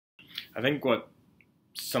I think what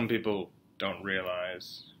some people don't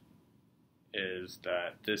realize is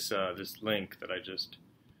that this link that I just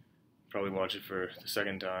probably watched it for the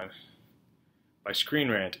second time. My Screen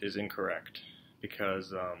Rant is incorrect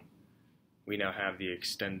because we now have the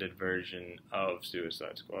extended version of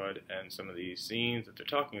Suicide Squad, and some of these scenes that they're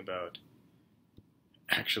talking about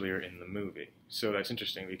actually are in the movie. So that's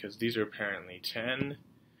interesting because these are apparently 10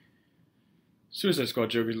 Suicide Squad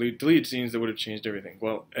Joker deleted scenes that would have changed everything.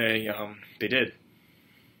 Well, they did.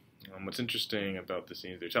 What's interesting about the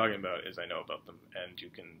scenes they're talking about is I know about them, and you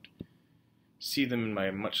can see them in my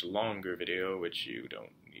much longer video, which you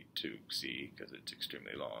don't need to see because it's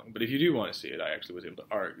extremely long. But if you do want to see it, I actually was able to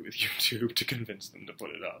argue with YouTube to convince them to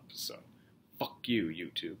put it up. So, fuck you,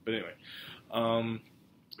 YouTube. But anyway,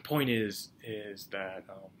 the point is that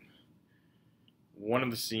one of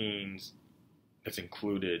the scenes that's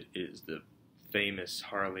included is the famous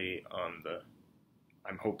Harley on the,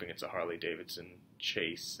 I'm hoping it's a Harley Davidson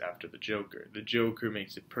chase after the Joker. The Joker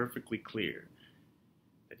makes it perfectly clear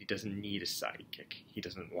that he doesn't need a sidekick. He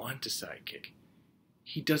doesn't want a sidekick.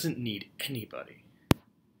 He doesn't need anybody.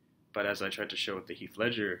 But as I tried to show with the Heath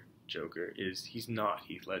Ledger Joker, he's not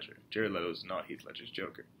Heath Ledger. Jared Leto's not Heath Ledger's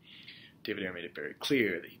Joker. David Ayer made it very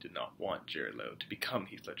clear that he did not want Jared Leto to become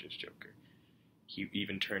Heath Ledger's Joker. He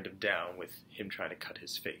even turned him down with him trying to cut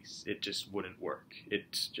his face. It just wouldn't work.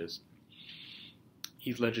 It's just,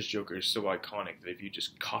 Heath Ledger's Joker is so iconic that if you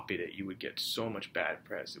just copied it, you would get so much bad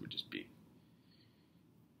press. It would just be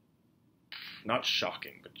not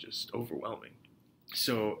shocking, but just overwhelming.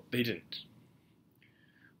 So they didn't.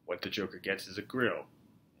 What the Joker gets is a grill,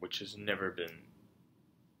 which has never been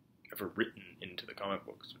ever written into the comic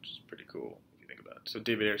books, which is pretty cool if you think about it. So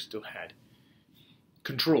David Ayer still had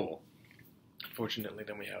control. Unfortunately,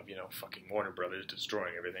 then we have, fucking Warner Brothers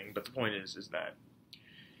destroying everything. But the point is that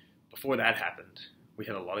before that happened, we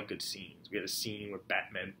had a lot of good scenes. We had a scene where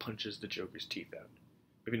Batman punches the Joker's teeth out.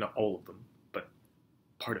 Maybe not all of them, but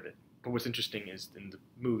part of it. But what's interesting is in the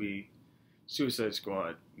movie Suicide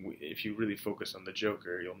Squad, if you really focus on the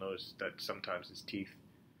Joker, you'll notice that sometimes his teeth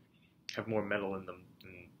have more metal in them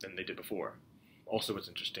than they did before. Also, what's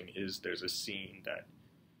interesting is there's a scene that,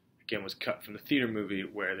 again, was cut from the theater movie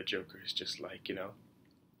where the Joker is just like,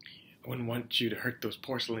 I wouldn't want you to hurt those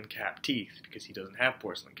porcelain cap teeth, because he doesn't have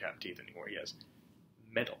porcelain cap teeth anymore. He has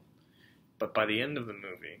metal. But by the end of the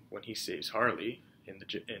movie, when he saves Harley in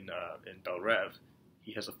Belle Rev,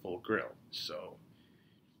 he has a full grill. So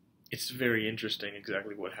it's very interesting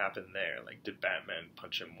exactly what happened there. Like, did Batman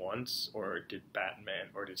punch him once, or did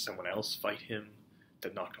someone else fight him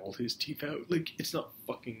that knocked all his teeth out? Like, it's not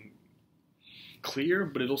fucking clear,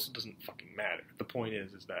 but it also doesn't fucking matter. The point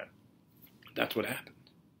is that that's what happened.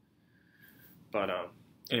 But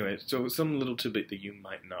anyway, so some little tidbit that you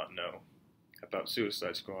might not know about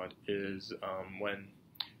Suicide Squad is when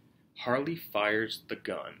Harley fires the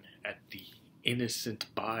gun at the innocent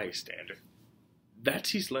bystander.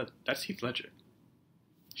 That's Heath Ledger.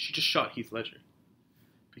 She just shot Heath Ledger.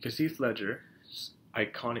 Because Heath Ledger's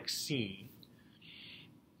iconic scene,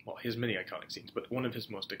 well, he has many iconic scenes, but one of his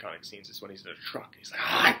most iconic scenes is when he's in a truck. He's like,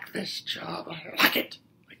 I like this job, I like it.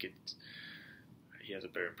 He has a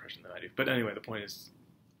better impression than I do. But anyway, the point is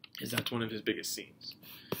that's one of his biggest scenes.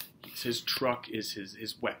 His truck is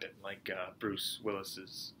his weapon, like Bruce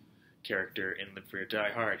Willis's character in Live Free or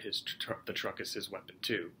Die Hard. The truck is his weapon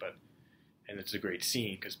too. And it's a great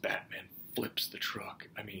scene because Batman flips the truck.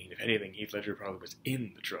 I mean, if anything, Heath Ledger probably was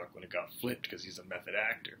in the truck when it got flipped because he's a method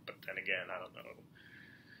actor. But then again, I don't know.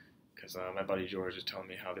 Because my buddy George was telling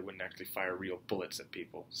me how they wouldn't actually fire real bullets at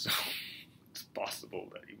people. So it's possible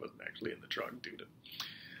that he wasn't actually in the truck due to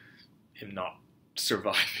him not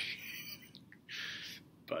surviving.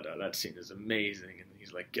 But that scene is amazing. And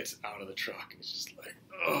he's like, gets out of the truck and he's just like,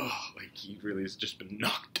 oh, like he really has just been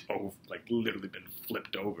knocked over, like literally been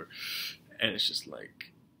flipped over. And it's just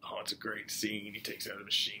like, oh, it's a great scene. He takes out a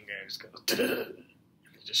machine gun and just goes, da-da-da,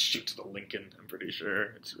 and he just shoots the Lincoln, I'm pretty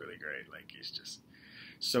sure. It's really great. Like, he's just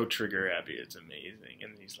so trigger-happy, it's amazing.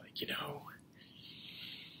 And he's like,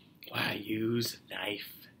 why use a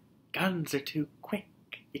knife? Guns are too quick.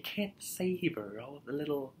 You can't savor all of the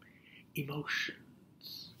little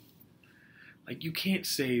emotions. Like, you can't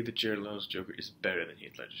say that Jared Leto's Joker is better than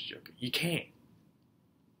Heath Ledger's Joker. You can't.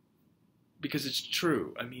 Because it's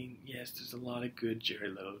true. I mean, yes, there's a lot of good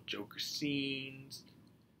Jared Leto Joker scenes,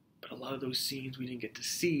 but a lot of those scenes we didn't get to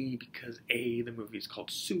see because A, the movie is called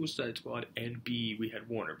Suicide Squad, and B, we had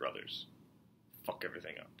Warner Brothers fuck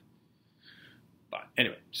everything up. But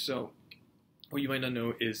anyway, so what you might not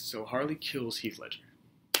know is, so Harley kills Heath Ledger.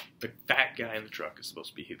 The fat guy in the truck is supposed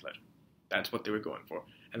to be Heath Ledger. That's what they were going for,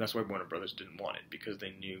 and that's why Warner Brothers didn't want it, because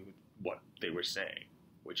they knew what they were saying,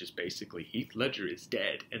 which is basically Heath Ledger is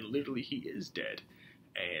dead, and literally he is dead,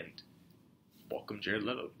 and welcome Jared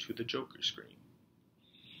Leto to the Joker screen.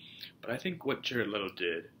 But I think what Jared Leto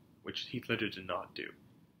did, which Heath Ledger did not do,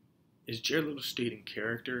 is Jared Leto stayed in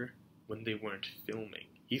character when they weren't filming.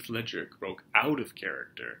 Heath Ledger broke out of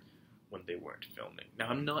character when they weren't filming. Now,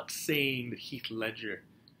 I'm not saying that Heath Ledger's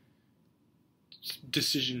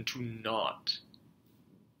decision to not,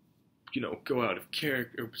 go out of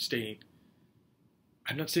character, or stay.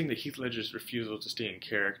 I'm not saying that Heath Ledger's refusal to stay in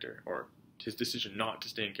character, or his decision not to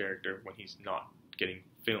stay in character when he's not getting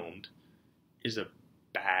filmed, is a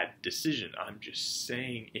bad decision. I'm just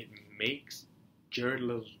saying it makes Jared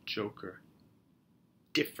Leto's Joker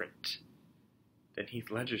different than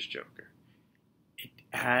Heath Ledger's Joker. It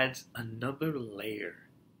adds another layer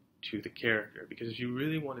to the character, because if you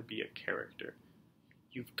really want to be a character,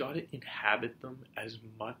 you've got to inhabit them as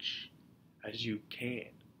much as you can.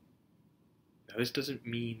 Now, this doesn't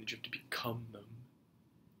mean that you have to become them.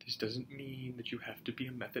 This doesn't mean that you have to be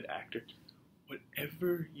a method actor.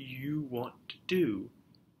 Whatever you want to do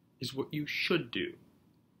is what you should do.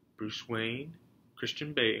 Bruce Wayne,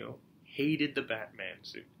 Christian Bale, hated the Batman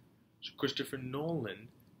suit. So Christopher Nolan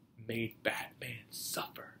made Batman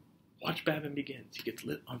suffer. Watch Batman Begins. He gets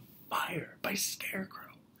lit on fire by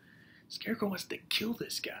Scarecrow. Scarecrow wants to kill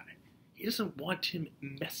this guy. He doesn't want him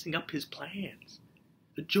messing up his plans.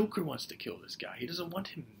 The Joker wants to kill this guy. He doesn't want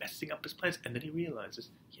him messing up his plans. And then he realizes,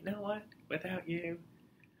 you know what? Without you,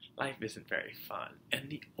 life isn't very fun. And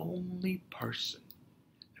the only person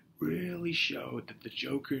that really showed that the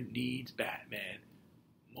Joker needs Batman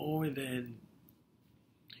more than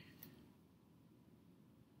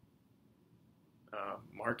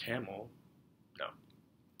Mark Hamill.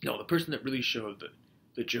 No, the person that really showed that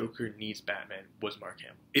the Joker needs Batman was Mark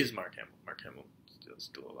Hamill. Is Mark Hamill. Mark Hamill is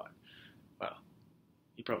still alive. Well,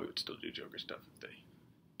 he probably would still do Joker stuff if they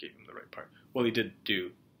gave him the right part. Well, he did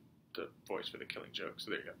do the voice for the Killing Joke,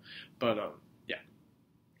 so there you go. But, yeah.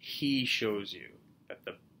 He shows you that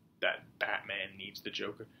that Batman needs the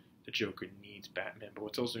Joker. The Joker needs Batman. But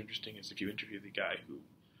what's also interesting is if you interview the guy who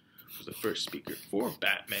was the first speaker for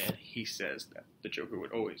Batman, he says that the Joker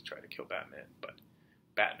would always try to kill Batman, but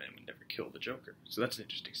Batman would never kill the Joker. So that's an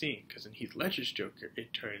interesting scene, because in Heath Ledger's Joker,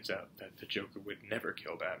 it turns out that the Joker would never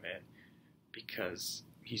kill Batman because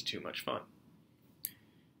he's too much fun.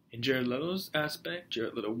 In Jared Leto's aspect,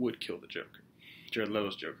 Jared Leto would kill the Joker. Jared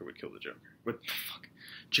Leto's Joker would kill the Joker. What the fuck?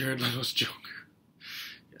 Jared Leto's Joker.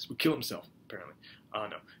 Yes, would kill himself, apparently.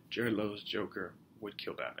 No. Jared Leto's Joker would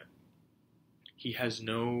kill Batman. He has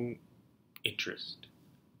no interest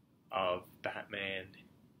of Batman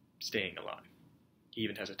staying alive. He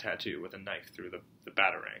even has a tattoo with a knife through the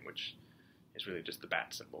Batarang, which is really just the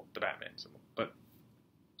bat symbol, the Batman symbol. But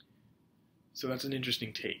so that's an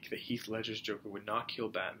interesting take, that Heath Ledger's Joker would not kill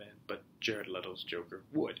Batman, but Jared Leto's Joker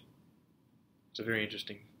would. It's a very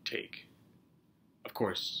interesting take. Of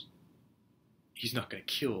course, he's not going to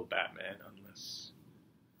kill Batman unless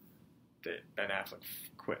Ben Affleck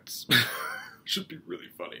quits. Should be really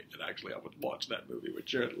funny, and actually I would watch that movie where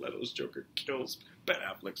Jared Leto's Joker kills Ben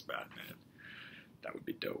Affleck's Batman. That would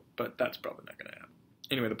be dope, but that's probably not going to happen.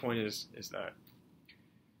 Anyway, the point is that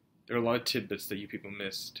there are a lot of tidbits that you people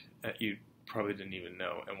missed that you probably didn't even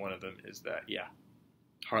know, and one of them is that, yeah,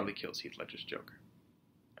 Harley kills Heath Ledger's Joker.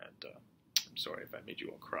 And I'm sorry if I made you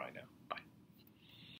all cry now. Bye.